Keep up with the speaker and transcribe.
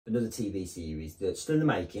another TV series that's still in the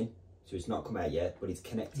making, so it's not come out yet, but it's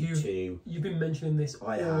connected to... You've been mentioning this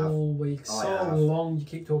all week, so long you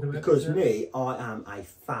keep talking about it. Because me, I am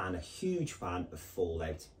a huge fan of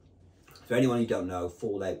Fallout. For anyone who don't know,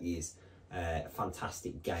 Fallout is a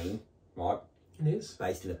fantastic game, right? It is.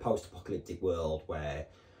 Based in a post-apocalyptic world where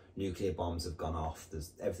nuclear bombs have gone off,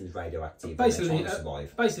 everything's radioactive, basically, and they're trying to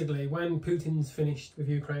survive. Basically, when Putin's finished with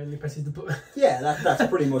Ukraine, he presses the button. Yeah, that's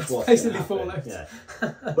pretty much what's basically Fallout. Yeah.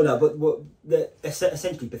 But no, but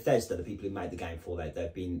essentially Bethesda, the people who made the game Fallout,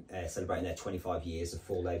 they've been celebrating their 25 years of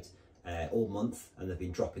Fallout all month, and they've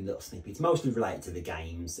been dropping little snippets, mostly related to the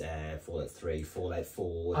games, Fallout 3, Fallout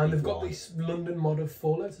 4. And they've got this London mod of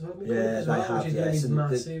Fallout as well. Yeah, they have, which is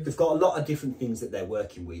massive. They've got a lot of different things that they're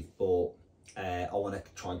working with, but I want to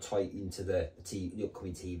try and tie it into the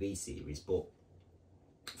upcoming TV series. But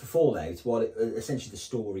for Fallout, essentially the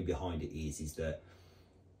story behind it is that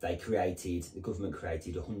the government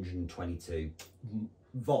created 122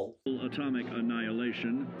 vaults. Atomic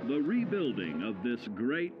annihilation, the rebuilding of this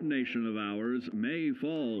great nation of ours may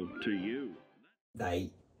fall to you. I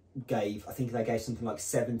think they gave something like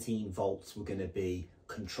 17 vaults were going to be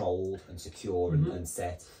controlled and secure and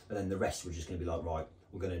set, and then the rest were just going to be like, right,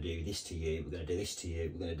 we're going to do this to you, we're going to do this to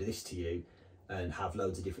you, we're going to do this to you, and have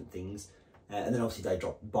loads of different things. And then obviously they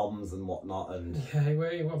dropped bombs and whatnot, and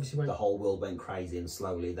obviously the whole world went crazy, and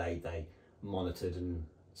slowly they monitored and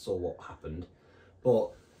saw what happened.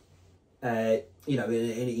 But you know,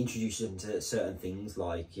 it introduced them to certain things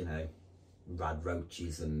like, you know,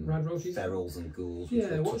 radroaches and ferals and ghouls.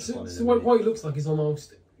 Yeah, what it looks like is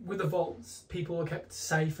almost, with the vaults, people are kept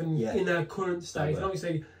safe and in their current state, and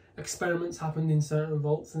obviously experiments happened in certain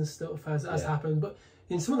vaults and stuff as happened, but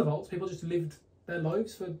in some of the vaults people just lived their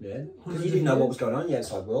lives for because you didn't know what was going on in the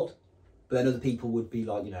outside world. But then other people would be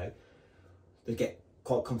like, you know, they'd get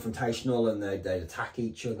quite confrontational and they'd attack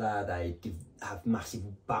each other, they'd have massive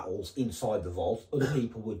battles inside the vault. Other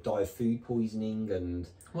people would die of food poisoning, and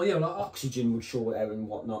like oxygen would short out and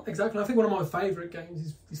whatnot. Exactly. I think one of my favourite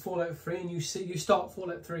games is Fallout 3, and you start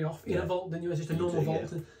Fallout 3 off in a vault, then it's just a normal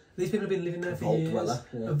vault. And these people have been living there for years.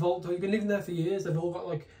 A vault dweller. You've been living there for years. They've all got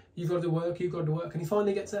like, you've got to work, and he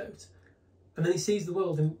finally gets out, and then he sees the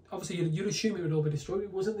world, and obviously you'd assume it would all be destroyed.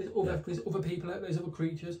 It wasn't. There's other people out there, there's other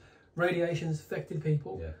creatures. Radiation's affected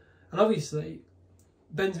people, and obviously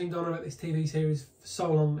Ben's been going on about this TV series for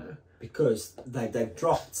so long now. Because they've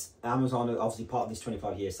dropped, Amazon, obviously part of this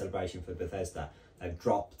 25-year celebration for Bethesda, they've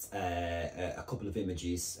dropped a couple of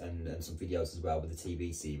images and some videos as well with the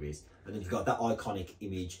TV series. And then you've got that iconic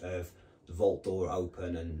image of the vault door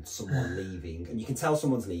open and someone leaving. And you can tell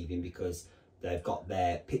someone's leaving because they've got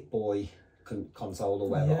their Pip-Boy console or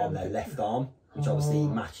whatever on their left arm, which obviously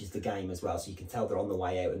matches the game as well. So you can tell they're on the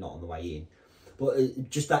way out and not on the way in. But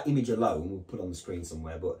just that image alone, we'll put it on the screen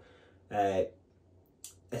somewhere, but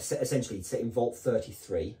essentially it's set in Vault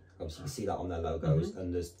 33. Obviously you can see that on their logos,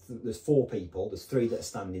 and there's 4 people. There's 3 that are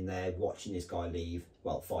standing there watching this guy leave.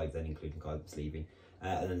 Well, 5 then, including the guy that's leaving.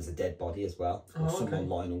 And then there's a dead body as well. Someone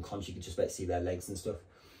lying unconscious. You can just about to see their legs and stuff.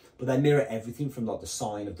 But they mirror everything from like the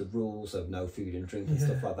sign of the rules of no food and drink and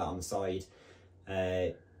stuff like that on the side.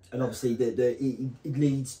 And obviously it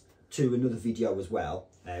leads to another video as well,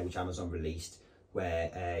 which Amazon released,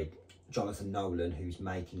 where Jonathan Nolan, who's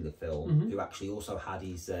making the film, who actually also had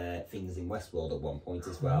his fingers in Westworld at one point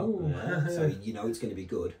as well. So you know it's going to be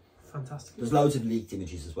good. Fantastic. There's loads of leaked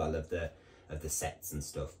images as well of the sets and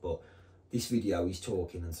stuff, but this video he's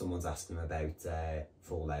talking and someone's asking him about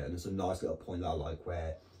Fallout, and there's a nice little point that I like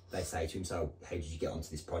where they say to him, so how did you get onto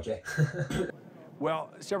this project?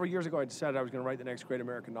 Well, several years ago I decided I was going to write the next great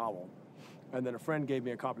American novel, and then a friend gave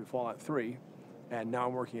me a copy of Fallout 3, and now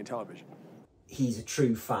I'm working in television. He's a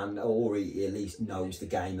true fan, or he at least knows the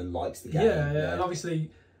game and likes the game. Yeah, and obviously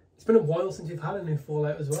it's been a while since we've had a new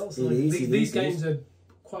Fallout as well. So these games are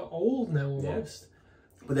quite old now almost. Yeah.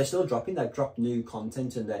 But they're still dropping. They've dropped new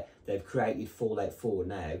content, and they've created Fallout 4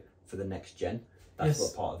 now for the next gen. That's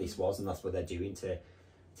what part of this was, and that's what they're doing to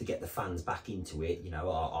get the fans back into it. You know,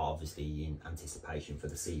 are obviously in anticipation for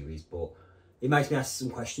the series, but it makes me ask some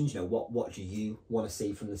questions. You know, what do you want to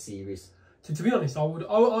see from the series? To be honest, I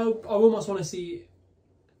almost want to see.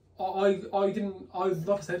 Like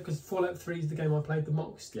I said, because Fallout 3 is the game I played the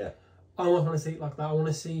most. Yeah. I almost want to see it like that. I want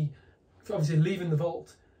to see, obviously, leaving the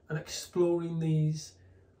vault and exploring these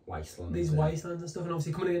wastelands and stuff, and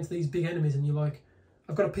obviously coming against these big enemies, and you're like,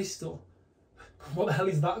 I've got a pistol. What the hell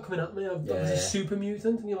is that coming at me? I'm a super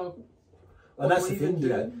mutant, and you're like, well, that's the thing, you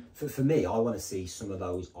know. For me, I want to see some of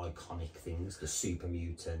those iconic things, the super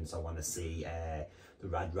mutants. I want to see the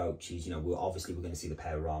Radroaches. You know, we're going to see the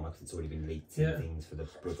Panorama because it's already been leaked and things for the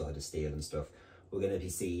Brotherhood of Steel and stuff. We're going to be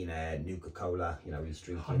seeing Nuka-Cola, you know, he's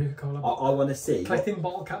drinking. Oh, Nuka-Cola. I want to see... Collecting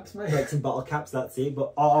bottle caps, mate. Collecting bottle caps, that's it.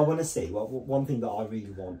 But I want to see, one thing that I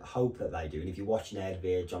really hope that they do, and if you're watching out of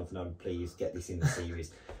here, Jonathan, please get this in the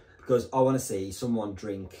series, because I want to see someone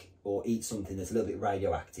drink or eat something that's a little bit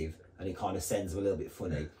radioactive, and it kind of sends them a little bit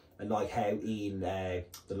funny. And like how in the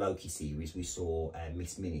Loki series we saw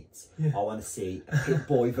Miss Minutes, I want to see a Pit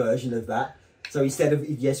Boy version of that. So instead of,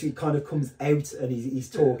 yes, he kind of comes out and he's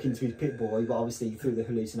talking to his Pit Boy, but obviously through the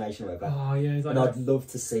hallucination or whatever. Oh, yeah. Like, and I'd love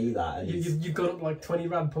to see that. And you've got up like 20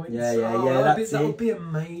 rad points. Yeah, that would be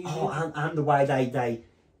amazing. Oh, and the way they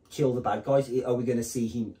kill the bad guys. Are we going to see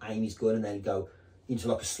him aim his gun and then go into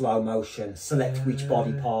like a slow motion, select which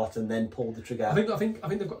body part and then pull the trigger? I think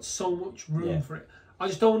they've got so much room for it. I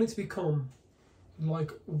just don't want it to become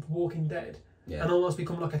like Walking Dead and almost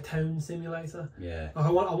become like a town simulator. Yeah. Like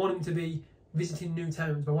I want him to be visiting new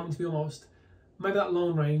towns, but I want him to be almost maybe that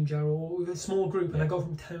Lone Ranger or with a small group, and they go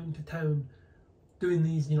from town to town doing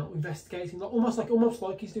these, you know, investigating, like almost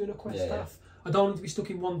like he's doing a quest stuff. I don't want him to be stuck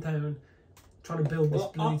in one town trying to build this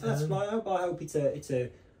bloody town. That's why I hope it's a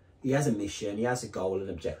he has a mission, he has a goal and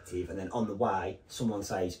objective, and then on the way someone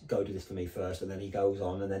says, go do this for me first, and then he goes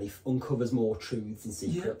on and then he uncovers more truths and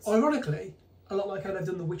secrets. Yeah, ironically, a lot like how they've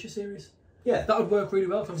done the Witcher series. Yeah, that would work really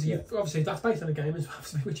well. Obviously that's based on a game as well,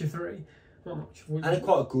 so Witcher 3. Not much. And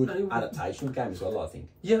quite a good adaptation of the game as well, I think.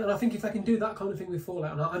 Yeah, and I think if they can do that kind of thing with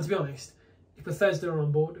Fallout, and to be honest, if Bethesda are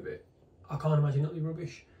on board with it, I can't imagine it'll be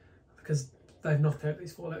rubbish, because they've knocked out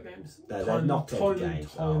these Fallout games. They've knocked out the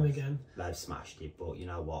games. Time again. They've smashed it, but you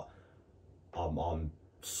know what? I'm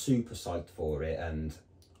super psyched for it, and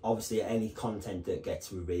obviously any content that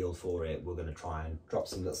gets revealed for it, we're going to try and drop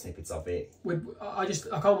some little snippets of it. I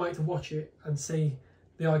can't wait to watch it and see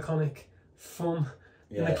the iconic thumb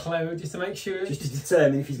in the cloud, just to make sure. Just to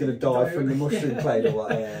determine if he's going to die from the mushroom cloud or what.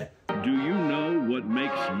 Do you know what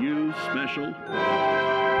makes you special?